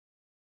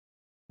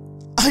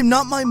I'm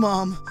not my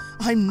mom,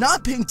 I'm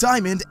not Pink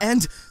Diamond,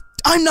 and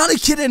I'm not a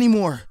kid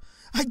anymore.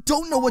 I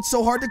don't know what's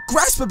so hard to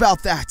grasp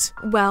about that.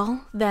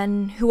 Well,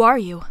 then who are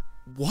you?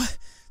 What?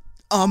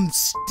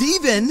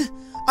 Steven?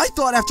 I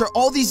thought after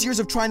all these years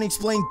of trying to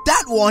explain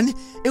that one,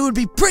 it would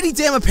be pretty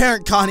damn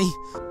apparent, Connie.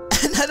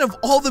 And out of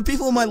all the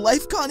people in my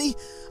life, Connie,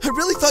 I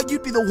really thought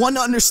you'd be the one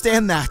to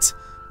understand that.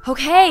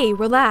 Okay,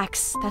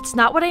 relax. That's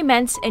not what I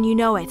meant, and you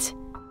know it.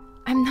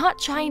 I'm not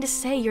trying to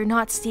say you're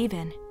not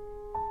Steven.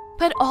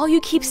 But all you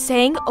keep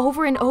saying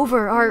over and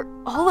over are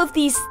all of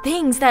these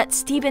things that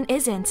Steven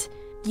isn't.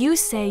 You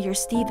say you're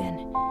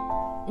Steven.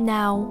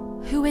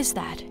 Now, who is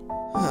that?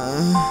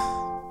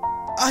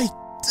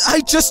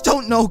 I just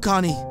don't know,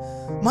 Connie.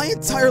 My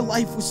entire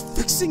life was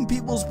fixing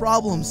people's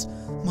problems.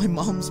 My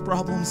mom's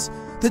problems,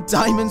 the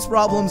diamonds'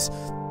 problems,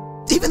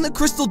 even the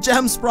crystal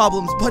gems'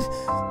 problems. But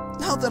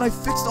now that I've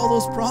fixed all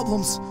those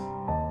problems,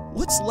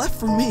 what's left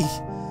for me?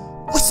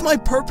 What's my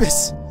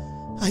purpose?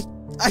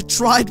 I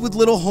tried with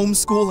little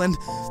homeschool and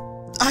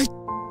I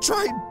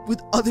tried with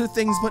other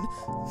things, but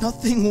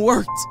nothing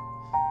worked.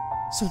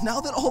 So now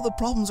that all the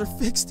problems are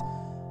fixed,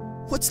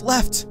 what's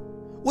left?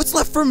 What's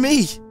left for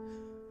me?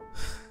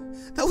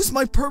 That was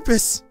my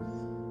purpose.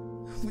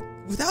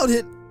 Without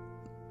it,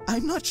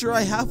 I'm not sure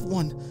I have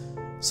one.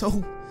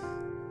 So,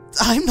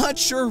 I'm not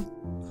sure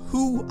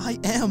who I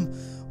am,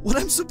 what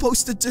I'm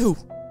supposed to do.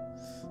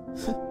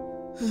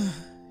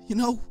 You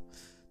know,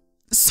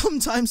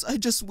 sometimes I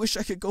just wish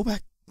I could go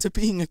back to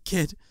being a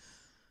kid.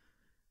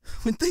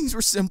 When things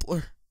were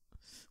simpler.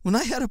 When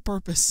I had a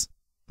purpose.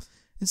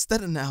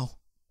 Instead of now.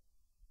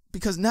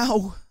 Because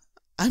now,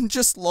 I'm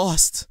just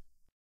lost.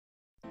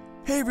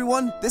 Hey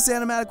everyone, this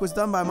animatic was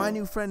done by my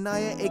new friend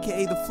Naya,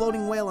 aka The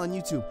Floating Whale on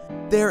YouTube.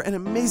 They're an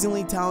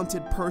amazingly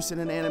talented person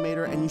and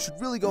animator, and you should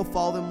really go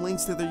follow them.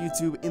 Links to their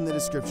YouTube in the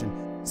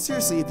description.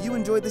 Seriously, if you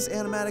enjoyed this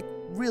animatic,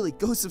 really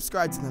go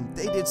subscribe to them.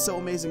 They did so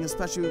amazing,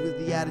 especially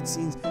with the added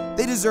scenes.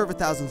 They deserve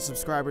 1,000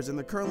 subscribers, and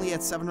they're currently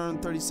at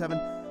 737.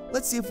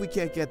 Let's see if we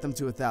can't get them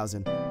to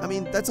 1,000. I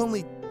mean, that's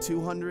only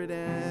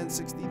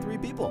 263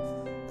 people.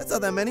 That's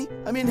not that many.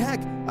 I mean,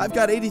 heck, I've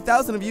got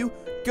 80,000 of you.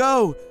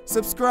 Go,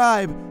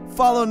 subscribe,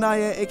 follow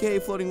Naya, aka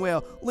Floating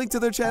Whale. Link to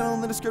their channel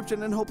in the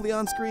description and hopefully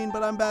on screen,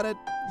 but I'm bad at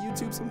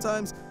YouTube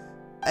sometimes.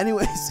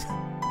 Anyways,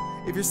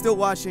 if you're still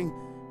watching,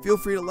 feel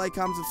free to like,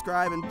 comment,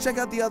 subscribe, and check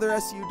out the other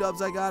SU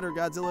dubs I got, or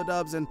Godzilla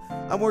dubs, and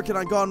I'm working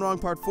on Gone Wrong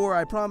Part 4,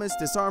 I promised,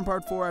 Disarm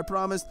Part 4, I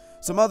promised,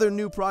 some other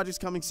new projects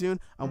coming soon.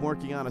 I'm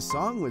working on a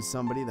song with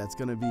somebody that's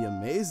gonna be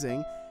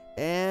amazing,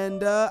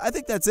 and I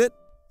think that's it.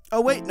 Oh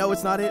wait, no,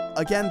 it's not it.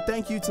 Again,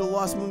 thank you to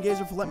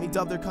TheLostMoonGazerr for letting me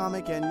dub their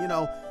comic, and you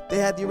know, they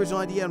had the original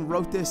idea and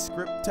wrote this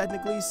script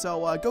technically,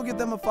 so go give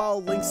them a follow.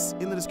 Links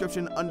in the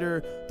description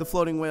under The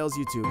Floating Whale's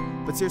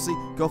YouTube. But seriously,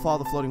 go follow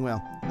The Floating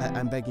Whale.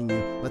 I'm begging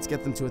you, let's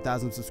get them to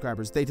 1,000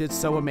 subscribers. They did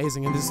so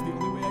amazing, and this is the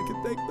only way I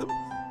can thank them.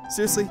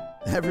 Seriously,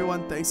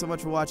 everyone, thanks so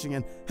much for watching,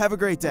 and have a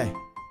great day.